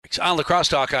On Lacrosse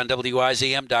Talk on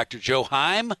WIZM, Dr. Joe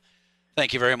Heim.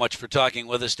 Thank you very much for talking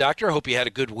with us, Doctor. Hope you had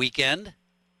a good weekend.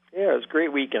 Yeah, it was a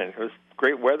great weekend. It was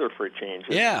great weather for a change.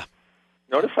 Yeah.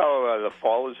 Notice how the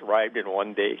fall has arrived in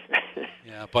one day.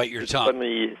 Yeah, bite your tongue.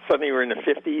 Suddenly we're in the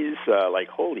 50s. Like,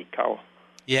 holy cow.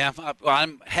 Yeah,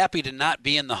 I'm happy to not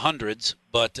be in the hundreds,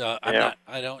 but I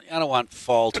don't want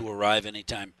fall to arrive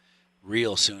anytime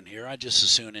real soon here. I just as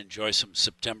soon enjoy some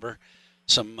September,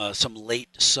 some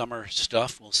late summer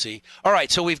stuff. We'll see. All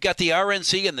right, so we've got the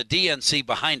RNC and the DNC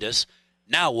behind us.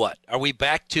 Now what? Are we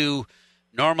back to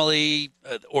normally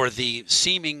or the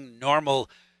seeming normal?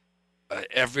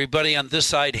 Everybody on this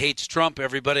side hates Trump.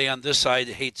 Everybody on this side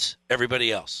hates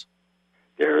everybody else.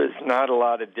 There is not a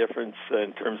lot of difference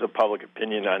in terms of public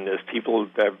opinion on this. People,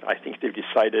 I think they've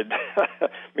decided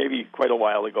maybe quite a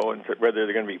while ago whether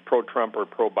they're going to be pro-Trump or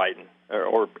pro-Biden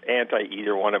or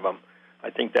anti-either one of them. I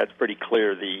think that's pretty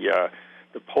clear.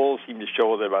 The polls seem to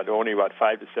show that only about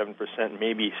 5 to 7%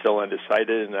 maybe still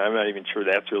undecided, and I'm not even sure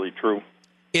that's really true.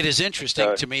 It is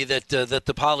interesting to me that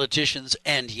the politicians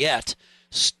and yet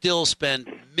still spend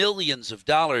millions of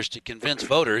dollars to convince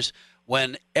voters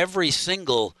when every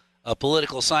single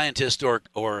political scientist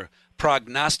or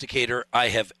prognosticator I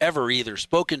have ever either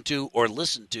spoken to or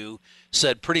listened to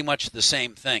said pretty much the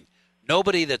same thing.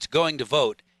 Nobody that's going to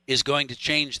vote is going to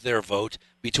change their vote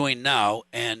between now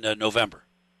and November.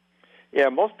 Yeah,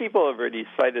 most people have already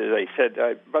decided, as I said.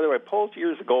 By the way, I polled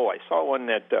years ago. I saw one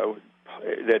that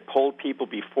polled people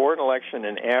before an election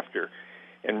and after.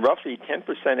 And roughly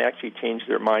 10% actually changed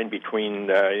their mind between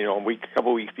a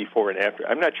couple weeks before and after.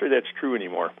 I'm not sure that's true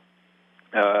anymore.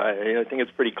 I think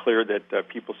it's pretty clear that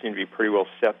people seem to be pretty well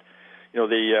set.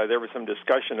 There was some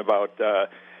discussion about people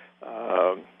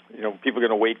are going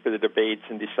to wait for the debates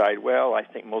and decide. Well, I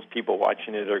think most people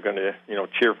watching it are going to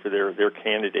cheer for their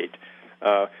candidate.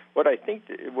 What I think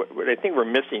we're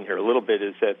missing here a little bit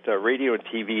is that radio and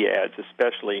TV ads,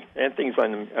 especially, and things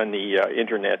on the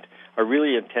internet, are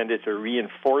really intended to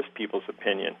reinforce people's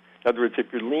opinion. In other words, if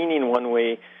you're leaning one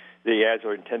way, the ads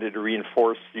are intended to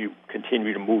reinforce you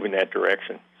continue to move in that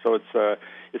direction. So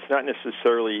it's not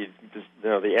necessarily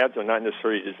the ads are not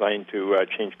necessarily designed to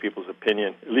change people's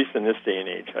opinion, at least in this day and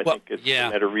age. I think it's a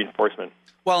matter of reinforcement.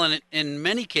 Well, in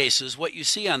many cases, what you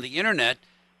see on the internet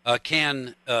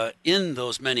can, in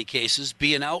those many cases,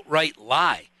 be an outright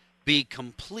lie, be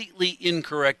completely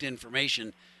incorrect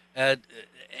information,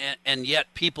 and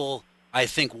yet people, I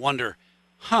think, wonder,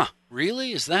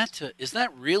 really? Is that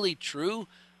really true?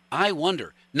 I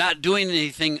wonder. Not doing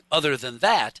anything other than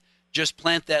that, just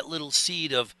plant that little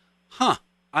seed of,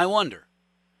 I wonder.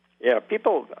 Yeah,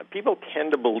 people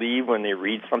tend to believe when they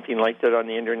read something like that on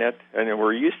the internet, and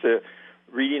we're used to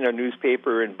reading a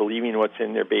newspaper and believing what's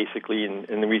in there, basically,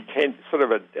 and we sort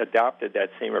of adopted that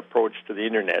same approach to the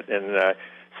internet. And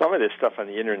some of this stuff on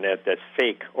the internet that's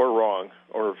fake or wrong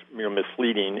or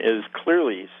misleading is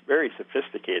clearly very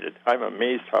sophisticated. I'm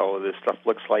amazed how this stuff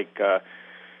looks like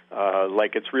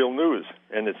it's real news,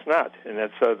 and it's not. And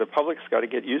that's the public's got to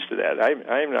get used to that.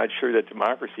 I'm not sure that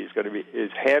democracy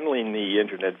is handling the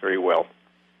internet very well.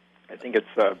 I think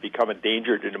it's become a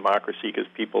danger to democracy because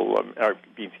people are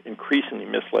being increasingly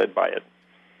misled by it.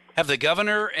 Have the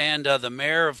governor and the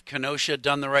mayor of Kenosha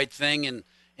done the right thing in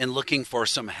looking for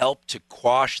some help to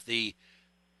quash the,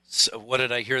 what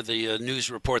did I hear the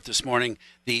news report this morning,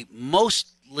 the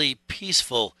mostly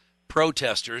peaceful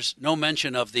protesters, no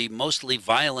mention of the mostly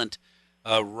violent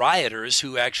rioters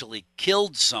who actually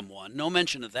killed someone, no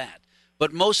mention of that,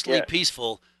 but mostly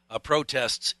peaceful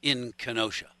protests in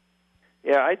Kenosha?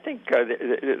 Yeah, I think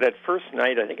that first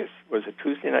night, I think was a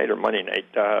Tuesday night or Monday night,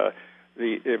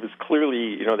 it was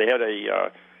clearly, they had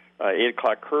a 8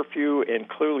 o'clock curfew, and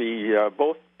clearly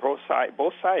both sides,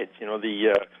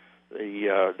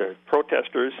 the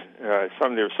protesters, there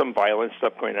was some violent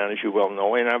stuff going on, as you well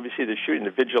know, and obviously the shooting, the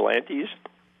vigilantes,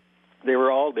 they were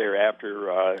all there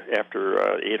after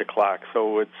 8 o'clock.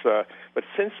 So it's, but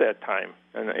since that time,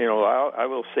 and I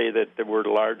will say that the word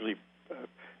largely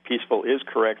peaceful is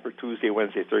correct for Tuesday,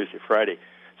 Wednesday, Thursday, Friday.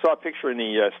 Saw a picture in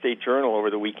the State Journal over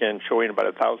the weekend showing about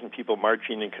 1,000 people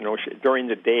marching in Kenosha during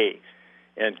the day,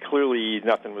 and clearly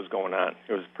nothing was going on.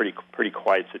 It was a pretty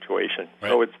quiet situation.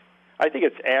 Right. So I think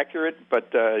it's accurate, but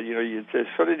it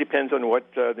sort of depends on what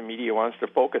the media wants to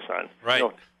focus on. Right.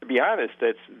 To be honest,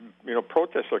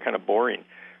 protests are kind of boring.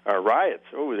 Riots,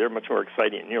 they're much more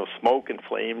exciting. Smoke and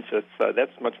flames.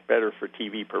 That's much better for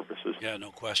TV purposes. Yeah, no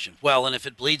question. Well, and if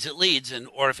it bleeds, it leads,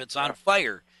 or if it's on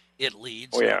fire, it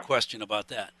leads. No question about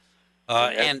that.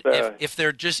 And if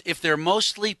they're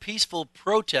mostly peaceful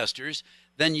protesters,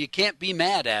 then you can't be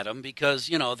mad at them because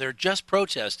they're just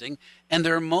protesting and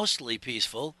they're mostly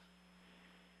peaceful.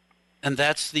 And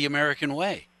that's the American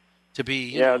way to be.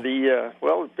 Yeah, the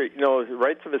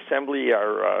rights of assembly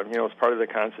are as part of the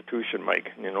Constitution,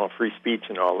 Mike. Free speech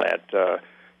and all that.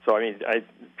 So I mean,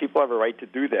 people have a right to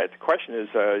do that. The question is,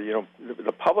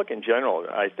 the public in general,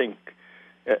 I think,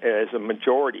 as a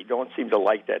majority, don't seem to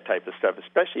like that type of stuff,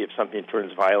 especially if something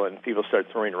turns violent. People start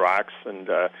throwing rocks and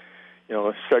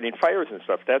starting fires and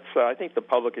stuff. That's I think the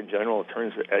public in general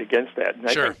turns against that. And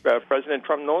Sure. I think President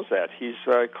Trump knows that. He's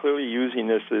clearly using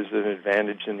this as an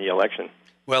advantage in the election.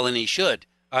 Well, and he should.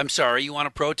 I'm sorry, you want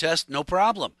to protest? No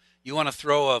problem. You want to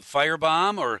throw a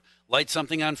firebomb or light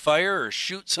something on fire or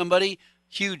shoot somebody?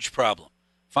 Huge problem.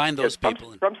 Find those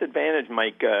people. Trump's advantage,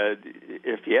 Mike,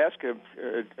 if you ask him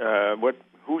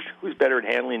who's better at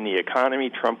handling the economy,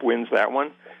 Trump wins that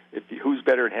one. Who's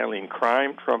better at handling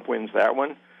crime, Trump wins that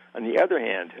one. On the other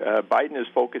hand, Biden is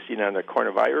focusing on the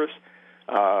coronavirus,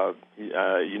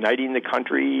 uniting the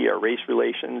country, race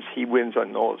relations. He wins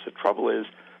on those. The trouble is,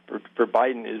 for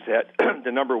Biden, is that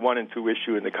the number 1 and 2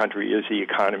 issue in the country is the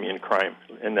economy and crime.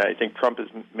 And I think Trump is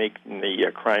making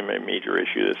the crime a major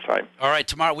issue this time. All right,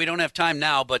 tomorrow, we don't have time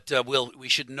now, but we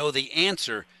should know the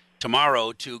answer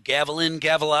tomorrow to gavel in,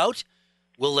 gavel out.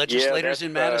 Will legislators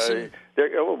in Madison?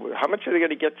 How much are they going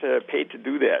to get paid to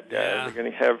do that? Yeah. They're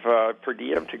going to have per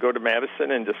diem to go to Madison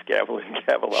and just gavel in,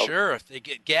 gavel out. Sure. If they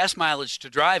get gas mileage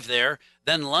to drive there,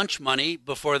 then lunch money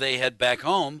before they head back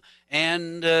home,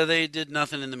 and they did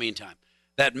nothing in the meantime.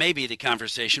 That may be the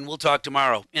conversation. We'll talk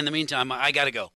tomorrow. In the meantime, I got to go.